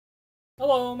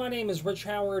Hello, my name is Rich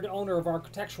Howard, owner of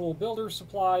Architectural Builder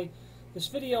Supply. This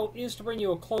video is to bring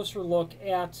you a closer look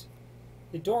at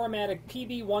the Doramatic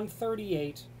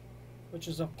PB138, which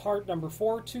is a part number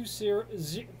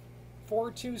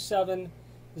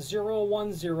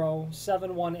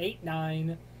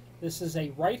 427-010-7189. This is a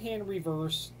right-hand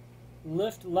reverse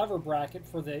lift lever bracket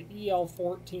for the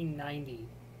EL1490.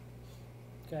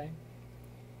 Okay,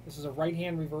 this is a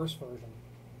right-hand reverse version.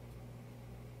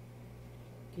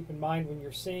 Keep in mind when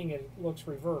you're seeing it, it looks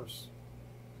reverse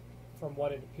from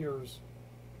what it appears.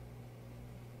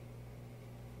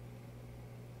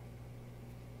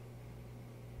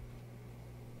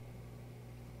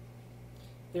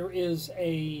 There is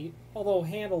a, although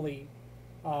handily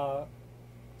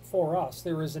for us,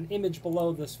 there is an image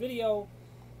below this video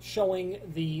showing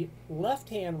the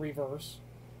left-hand reverse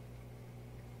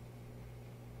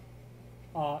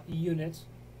unit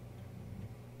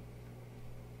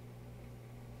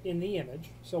in the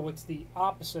image, so it's the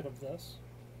opposite of this.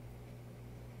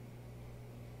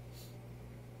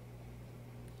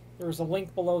 There's a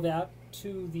link below that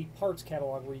to the parts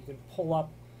catalog where you can pull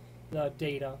up the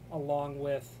data along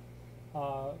with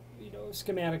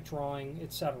schematic drawing,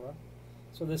 etc.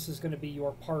 So this is going to be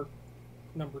your part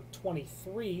number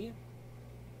 23,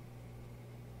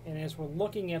 and as we're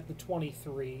looking at the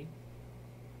 23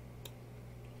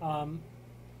 on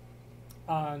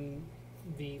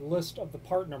the list of the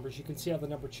part numbers, you can see how the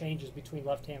number changes between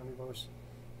left-hand reverse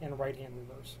and right-hand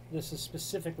reverse. This is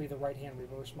specifically the right-hand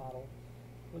reverse model,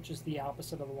 which is the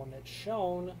opposite of the one that's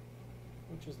shown,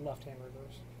 which is left-hand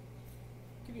reverse.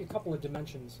 I'll give you a couple of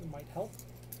dimensions that might help.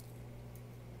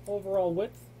 Overall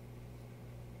width,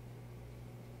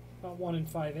 about 1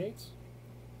 5/8,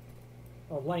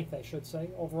 or length I should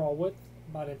say. Overall width,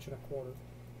 about 1 1/4 inches.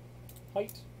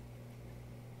 Height,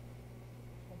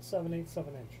 about 7/8 inch.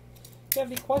 If you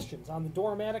have any questions on the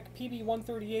Doramatic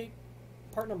PB138,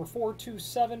 part number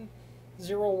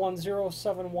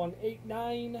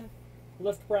 427-010-7189,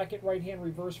 lift bracket right-hand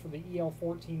reverse for the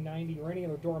EL1490, or any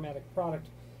other Doramatic product,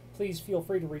 please feel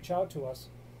free to reach out to us.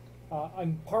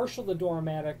 I'm partial to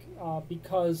Doramatic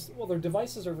because, well, their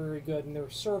devices are very good, and their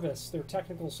service, their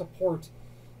technical support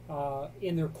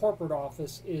in their corporate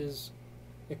office is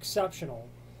exceptional.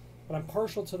 But I'm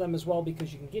partial to them as well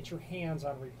because you can get your hands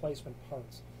on replacement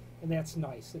parts. And that's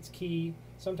nice. It's key.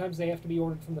 Sometimes they have to be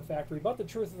ordered from the factory. But the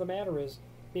truth of the matter is,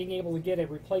 being able to get a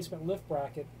replacement lift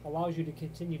bracket allows you to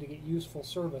continue to get useful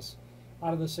service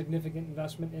out of the significant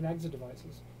investment in exit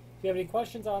devices. If you have any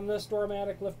questions on this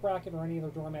Doramatic lift bracket or any other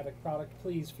Doramatic product,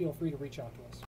 please feel free to reach out to us.